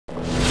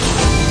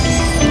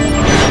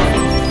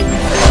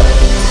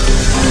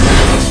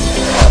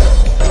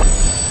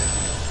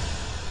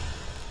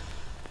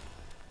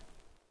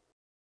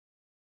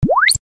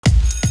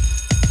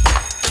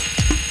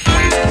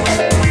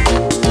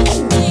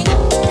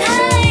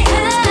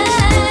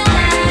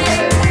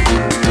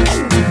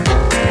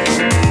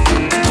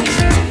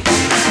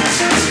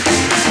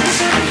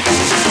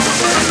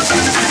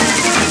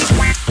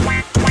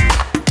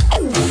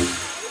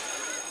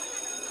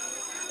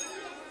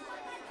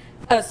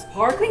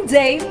sparkling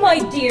day, my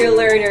dear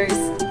learners.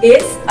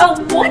 It's a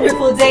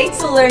wonderful day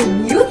to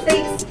learn new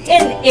things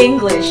in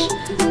English.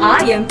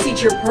 I am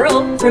Teacher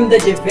Pearl from the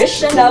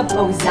Division of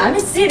Ozami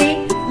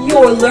City,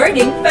 your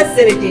learning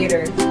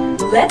facilitator.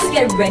 Let's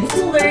get ready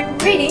to learn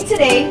reading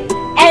today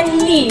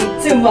and lead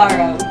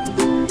tomorrow.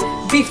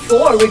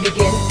 Before we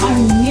begin our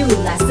new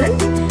lesson,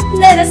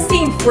 let us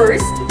sing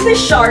first the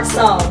shark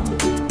song.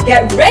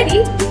 Get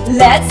ready,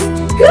 let's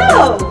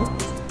go!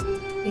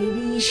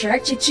 Baby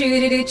shark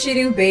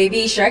choo-choo-doo-choo-doo,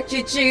 baby shark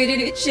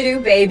choo-choo-doo-choo-doo,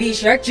 baby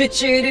shark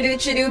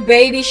choo-choo-doo-choo-doo,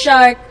 baby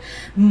shark.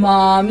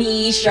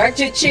 Mommy shark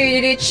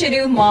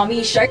choo-choo-doo-choo-doo,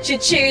 mommy shark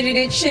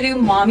choo-choo-doo-choo-doo,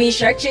 mommy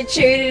shark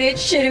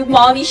choo-choo-doo-choo-doo,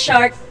 mommy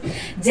shark.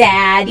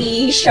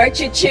 Daddy shark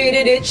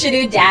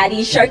choo-choo-doo-choo-doo,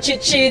 daddy shark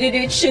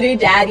choo-choo-doo-choo-doo,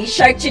 daddy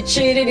shark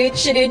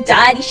choo-choo-doo-choo-doo,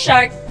 daddy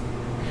shark.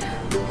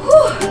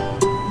 Whew,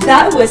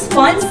 that was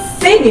fun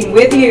singing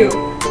with you.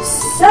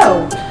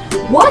 So,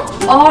 what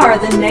are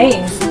the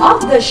names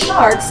of the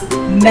sharks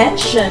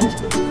mentioned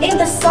in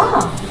the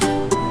song?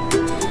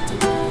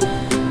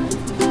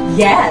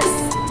 Yes,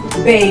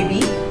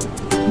 baby,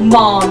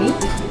 mommy,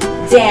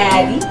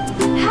 daddy.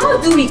 How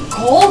do we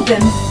call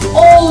them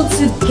all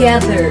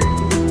together?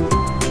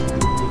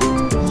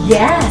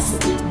 Yes,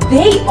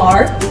 they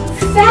are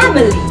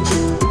family.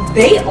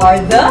 They are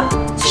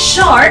the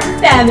shark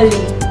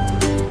family.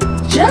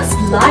 Just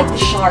like the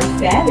shark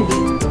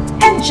family,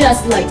 and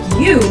just like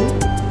you,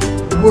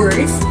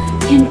 words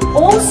can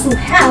also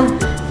have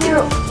their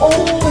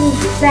own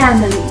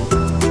family.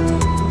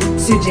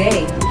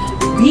 Today,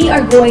 we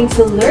are going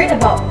to learn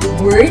about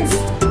words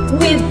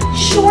with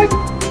short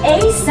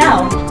A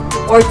sound,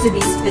 or to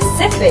be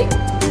specific,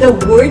 the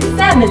word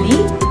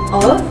family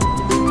of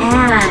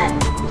an.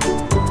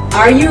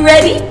 Are you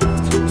ready?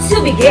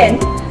 To begin,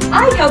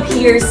 I have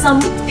here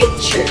some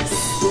pictures.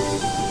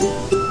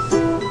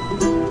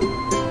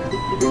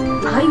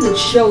 I will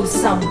show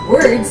some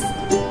words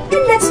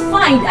and let's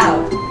find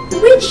out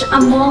which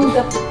among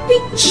the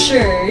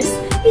pictures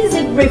is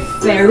it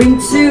referring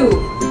to.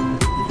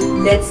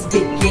 Let's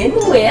begin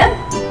with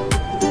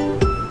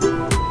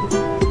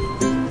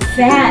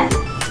fan.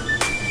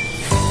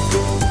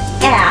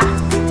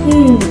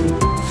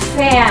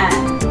 Fan.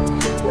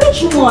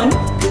 Which one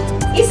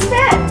is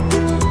fan?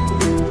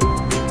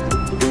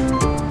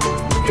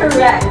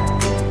 Correct.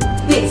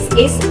 This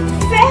is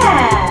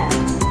fan.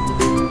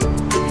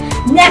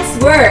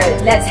 Next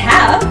word, let's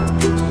have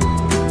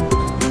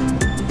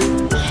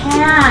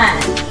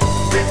can.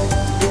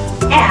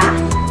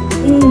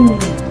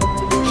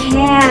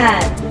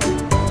 Can.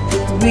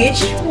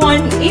 Which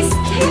one is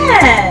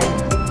can?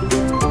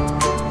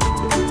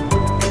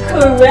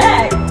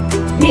 Correct.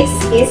 This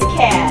is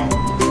can.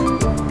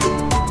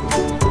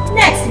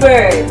 Next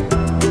word,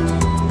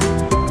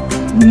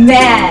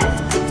 man.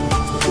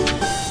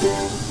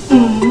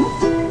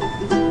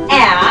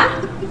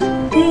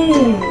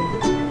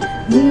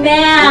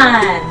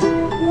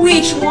 Man.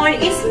 Which one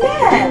is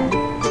man?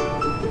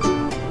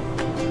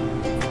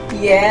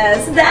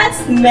 Yes,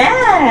 that's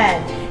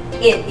man.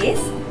 It is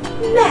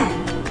man.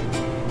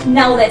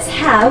 Now let's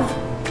have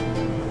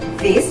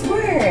this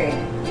word.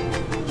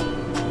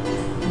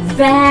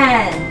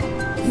 Van.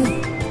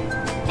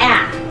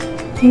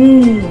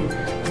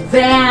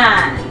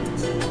 Van.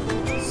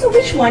 So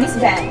which one is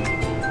van?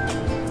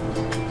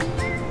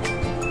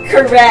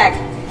 Correct.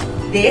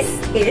 This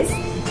is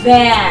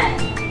van.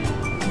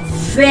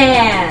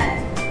 Van.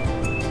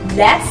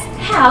 Let's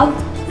have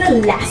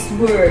the last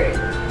word.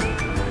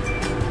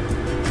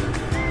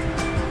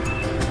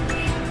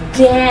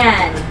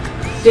 Dan.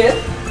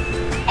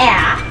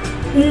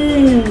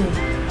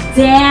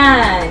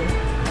 Dan.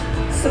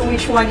 So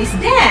which one is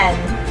Dan?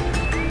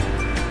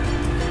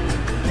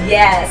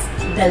 Yes,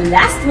 the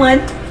last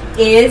one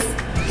is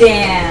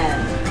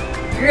Dan.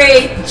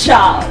 Great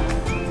job.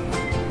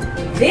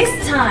 This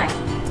time,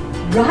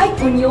 write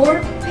on your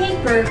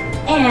paper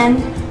and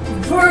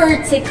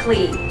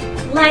vertically,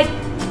 like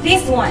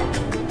this one.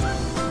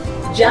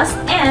 Just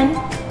N,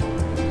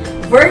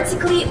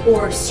 vertically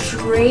or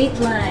straight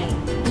line.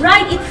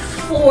 Write it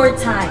 4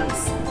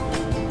 times.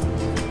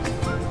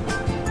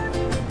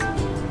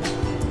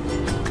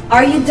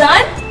 Are you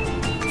done?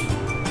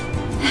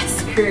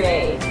 That's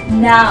great.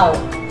 Now,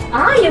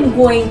 I am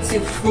going to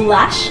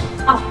flash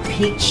a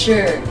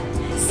picture.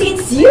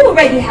 Since you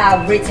already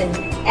have written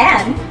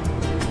N,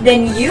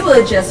 then you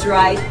will just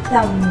write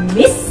the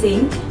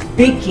missing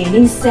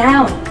beginning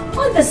sound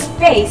on the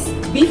space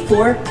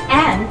before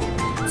N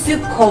to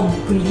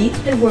complete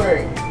the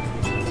word.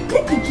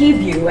 Let me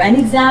give you an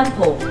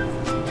example.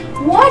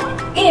 What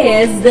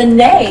is the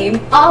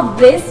name of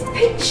this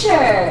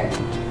picture?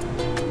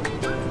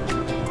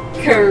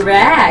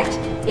 Correct.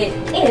 It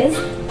is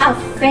a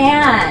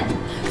fan.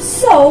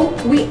 So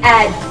we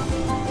add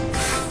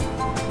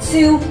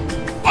to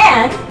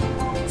N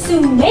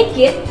to make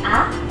it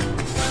a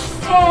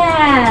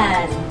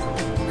fan.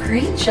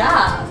 Great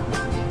job.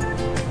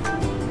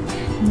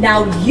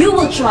 Now you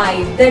will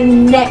try the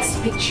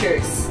next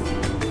pictures.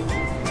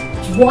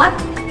 What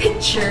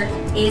picture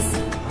is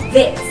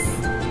this?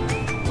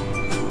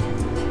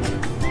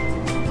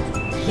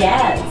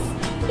 Yes,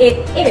 it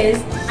is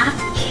a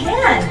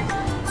can.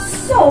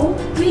 So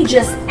we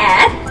just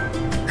add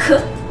k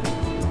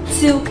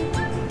to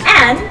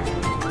an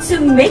to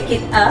make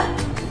it a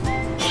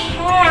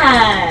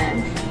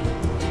can.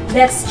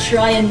 Let's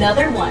try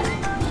another one.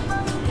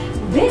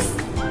 This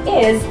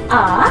is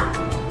a...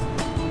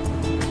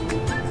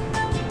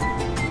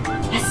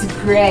 That's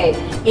great.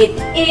 It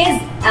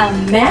is a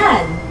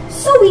man.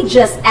 So we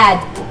just add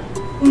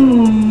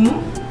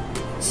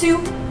to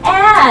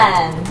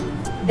an.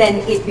 Then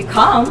it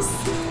becomes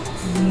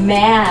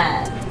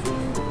man.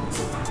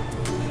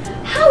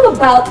 How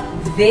about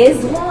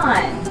this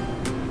one?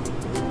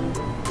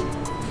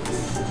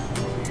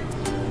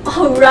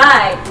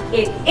 Alright,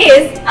 it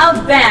is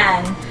a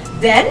van.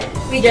 Then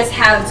we just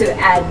have to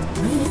add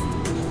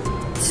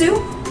to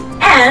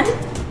and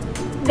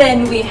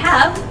then we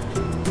have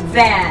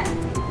van.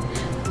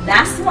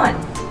 Last one.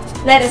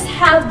 Let us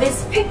have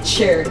this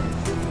picture.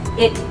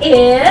 It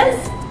is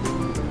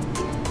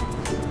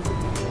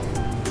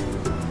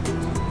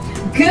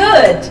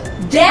good.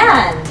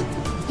 Dan.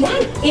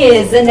 Dan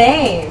is a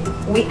name.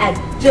 We add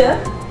d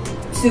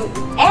to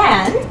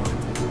an.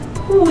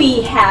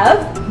 We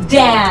have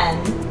Dan.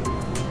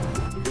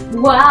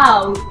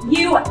 Wow,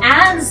 you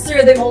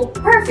answered them all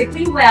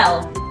perfectly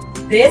well.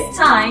 This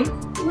time,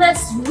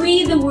 let's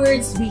read the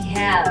words we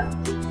have.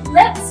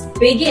 Let's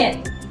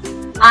begin.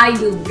 I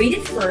will read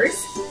it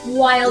first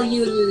while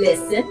you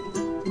listen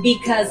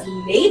because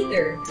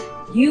later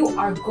you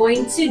are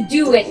going to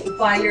do it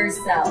by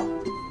yourself.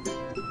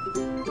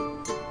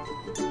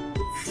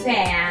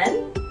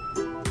 Fan,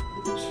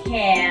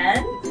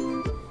 can,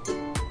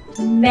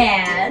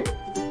 man,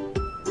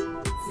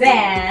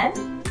 van,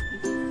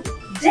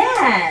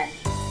 Dan.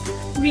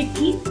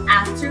 Repeat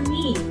after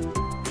me.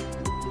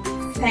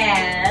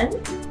 Fan,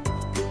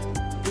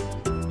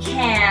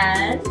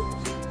 can,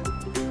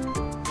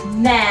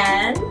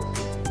 man,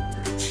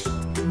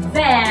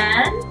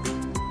 van,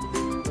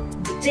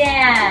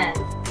 Dan.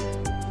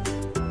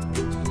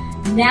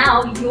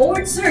 Now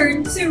your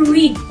turn to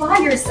read by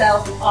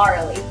yourself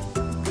orally.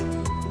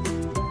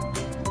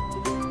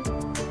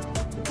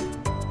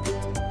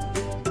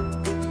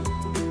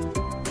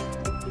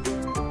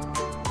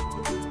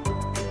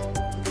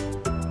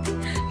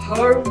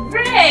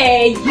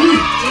 Hooray! You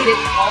did it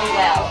all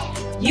well.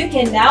 You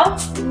can now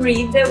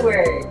read the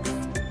words.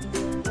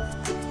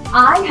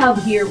 I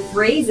have here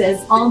phrases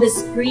on the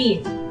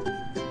screen.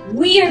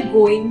 We are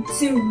going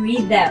to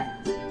read them,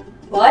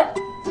 but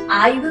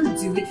I will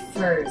do it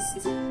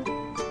first.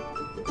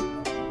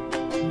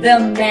 The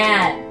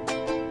man,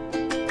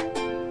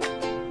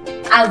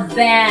 a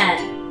van,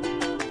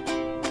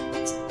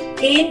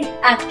 in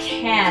a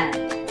can.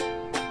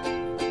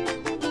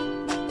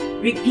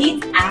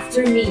 Repeat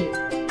after me.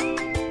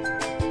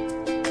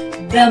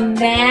 The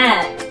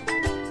man,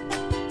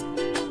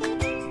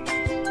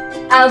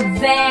 a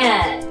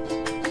van,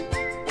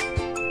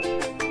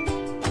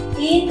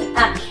 in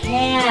a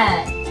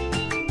can.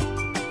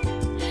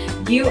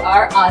 You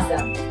are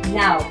awesome.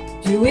 Now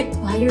do it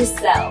by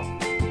yourself.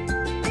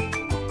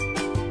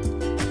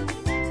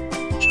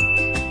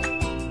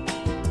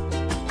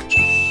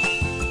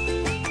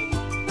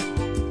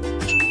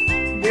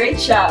 Great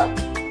job.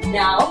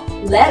 Now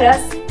let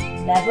us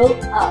level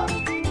up.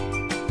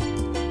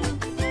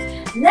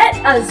 Let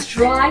us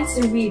try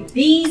to read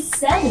these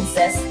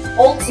sentences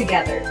all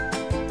together.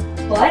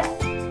 But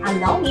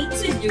allow me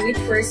to do it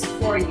first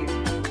for you.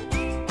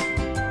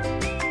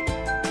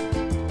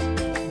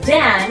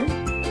 Dan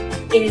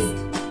is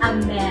a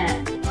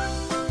man.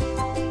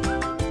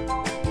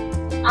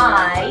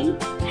 I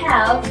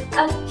have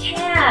a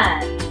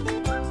can.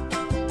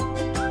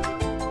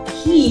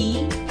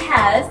 He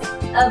has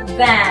a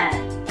van.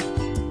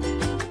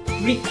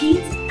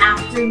 Repeat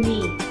after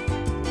me.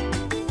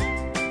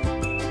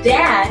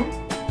 Dan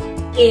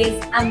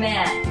is a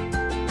man.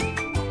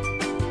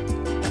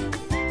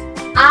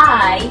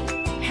 I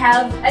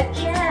have a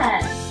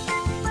can.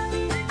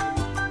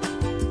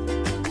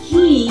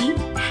 He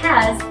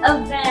has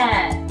a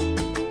van.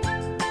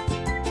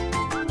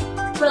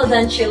 Well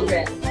done,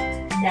 children.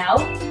 Now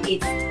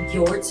it's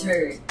your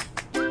turn.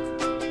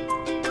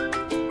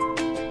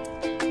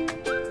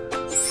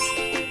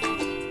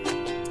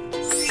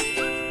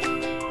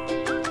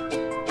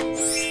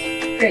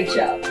 Great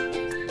job.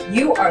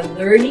 You are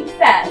learning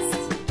fast.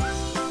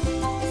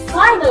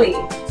 Finally,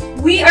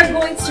 we are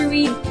going to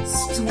read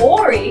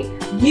story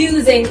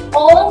using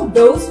all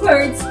those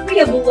words we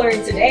have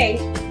learned today.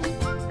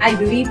 I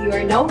believe you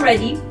are now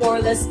ready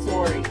for the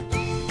story.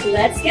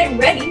 Let's get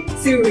ready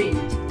to read.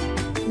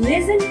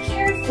 Listen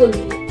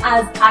carefully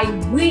as I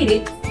read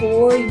it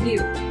for you.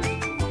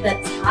 The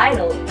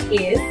title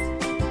is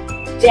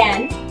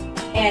Dan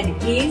and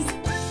His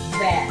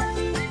Van.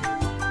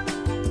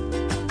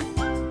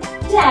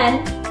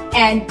 Dan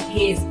and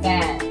his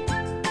van.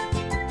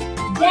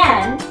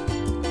 Dan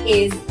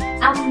is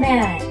a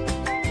man.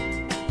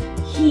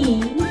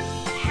 He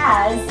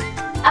has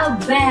a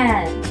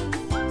van.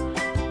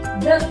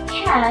 The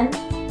can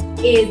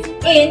is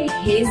in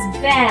his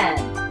van.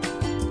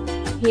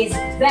 His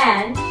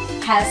van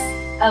has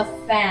a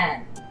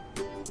fan.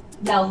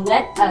 Now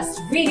let us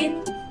read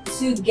it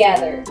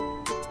together.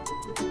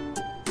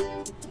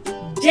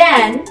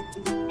 Dan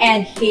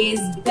and his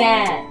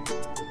van.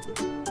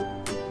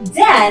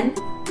 Dan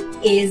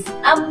is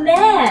a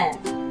man.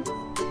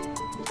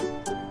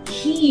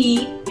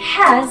 He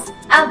has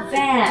a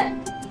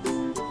van.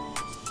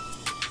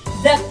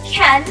 The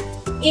can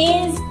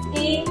is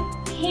in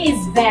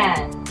his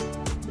van.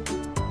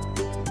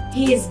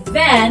 His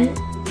van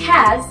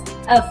has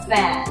a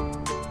fan.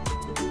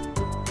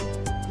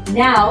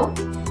 Now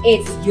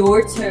it's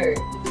your turn.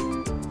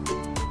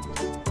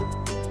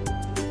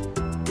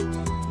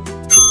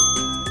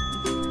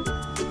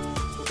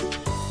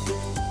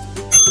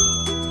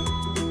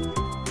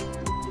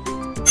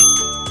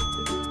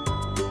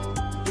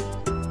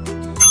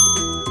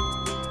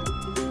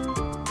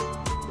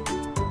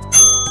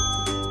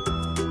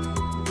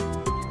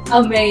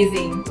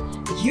 Amazing!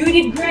 You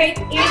did great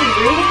in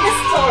reading the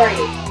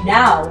story.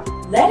 Now,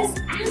 let us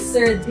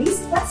answer these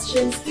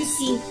questions to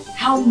see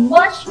how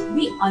much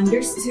we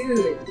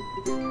understood.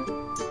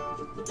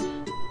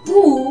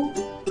 Who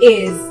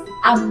is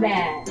a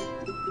man?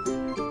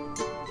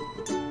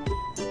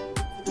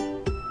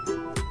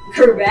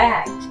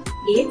 Correct.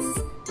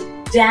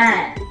 It's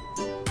Dan.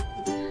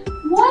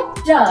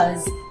 What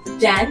does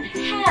Dan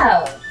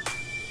have?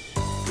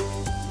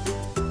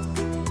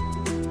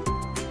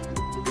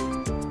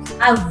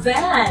 A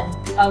van.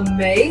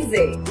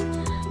 Amazing.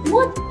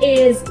 What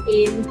is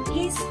in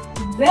his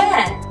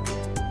van?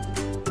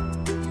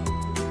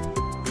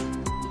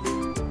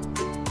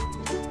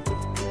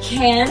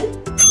 Can.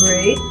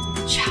 Great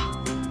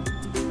job.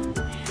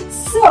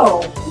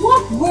 So,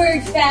 what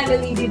word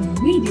family did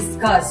we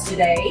discuss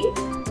today?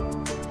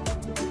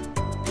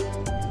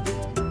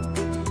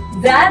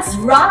 That's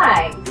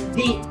right,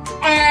 the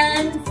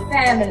and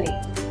family.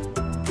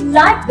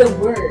 Like the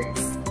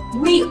words,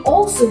 we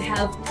also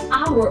have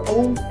our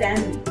own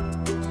family.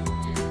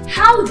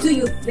 How do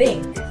you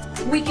think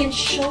we can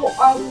show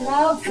our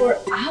love for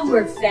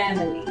our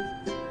family?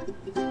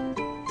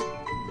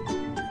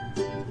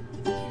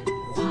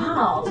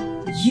 Wow,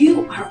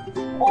 you are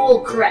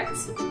all correct.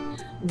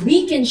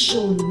 We can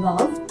show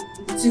love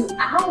to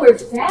our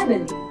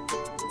family,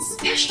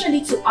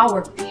 especially to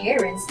our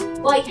parents,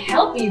 by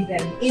helping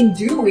them in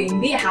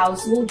doing the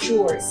household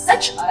chores,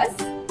 such as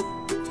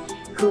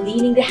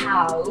cleaning the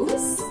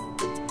house,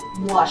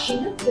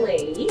 washing the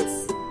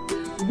plates.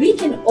 We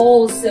can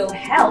also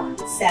help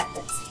set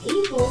the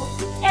table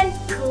and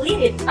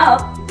clean it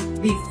up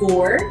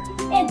before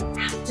and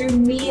after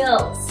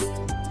meals.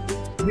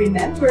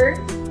 Remember,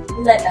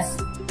 let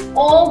us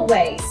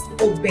always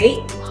obey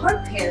our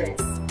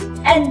parents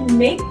and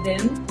make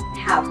them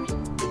happy.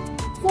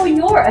 For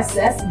your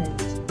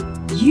assessment,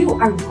 you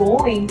are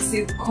going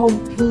to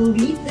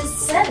complete the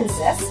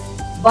sentences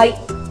by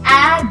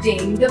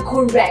adding the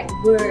correct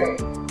word.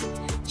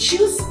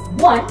 Choose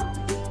one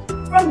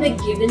from the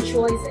given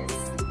choices.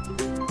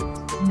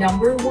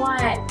 Number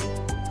 1.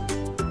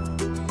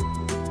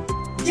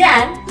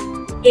 Dan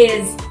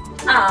is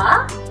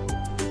a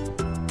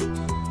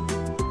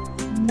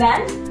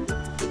man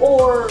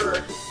or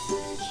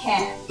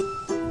can?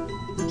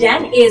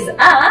 Dan is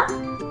a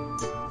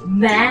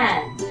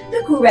man.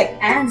 The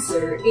correct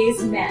answer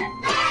is man.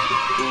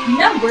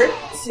 Number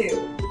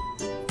 2.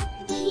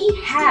 He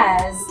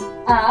has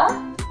a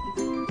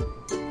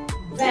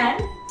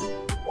van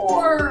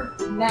or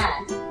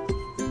man?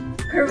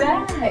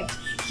 Correct.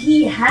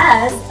 He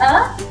has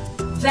a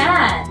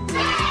van.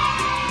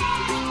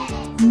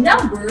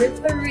 Number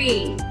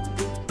 3.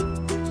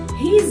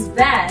 His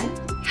van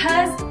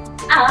has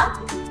a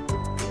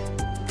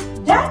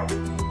dan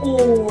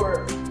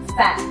or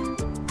fan?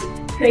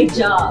 Great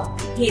job.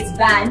 His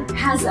van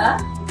has a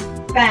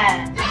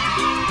fan.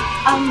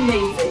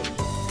 Amazing.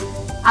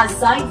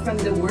 Aside from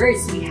the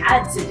words we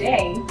had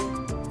today,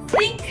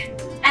 think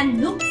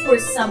and look for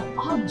some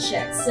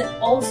objects that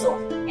also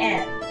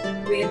end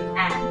with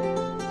an.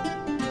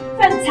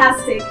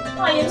 Fantastic!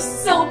 I am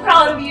so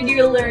proud of you,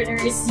 dear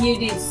learners. You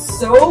did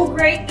so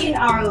great in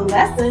our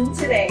lesson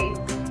today.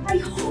 I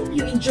hope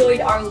you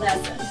enjoyed our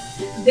lesson.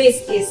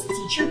 This is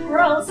Teacher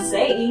Pearl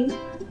saying,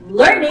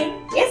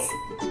 learning is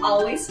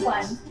always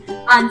fun.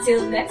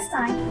 Until next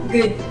time,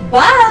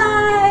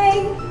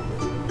 goodbye!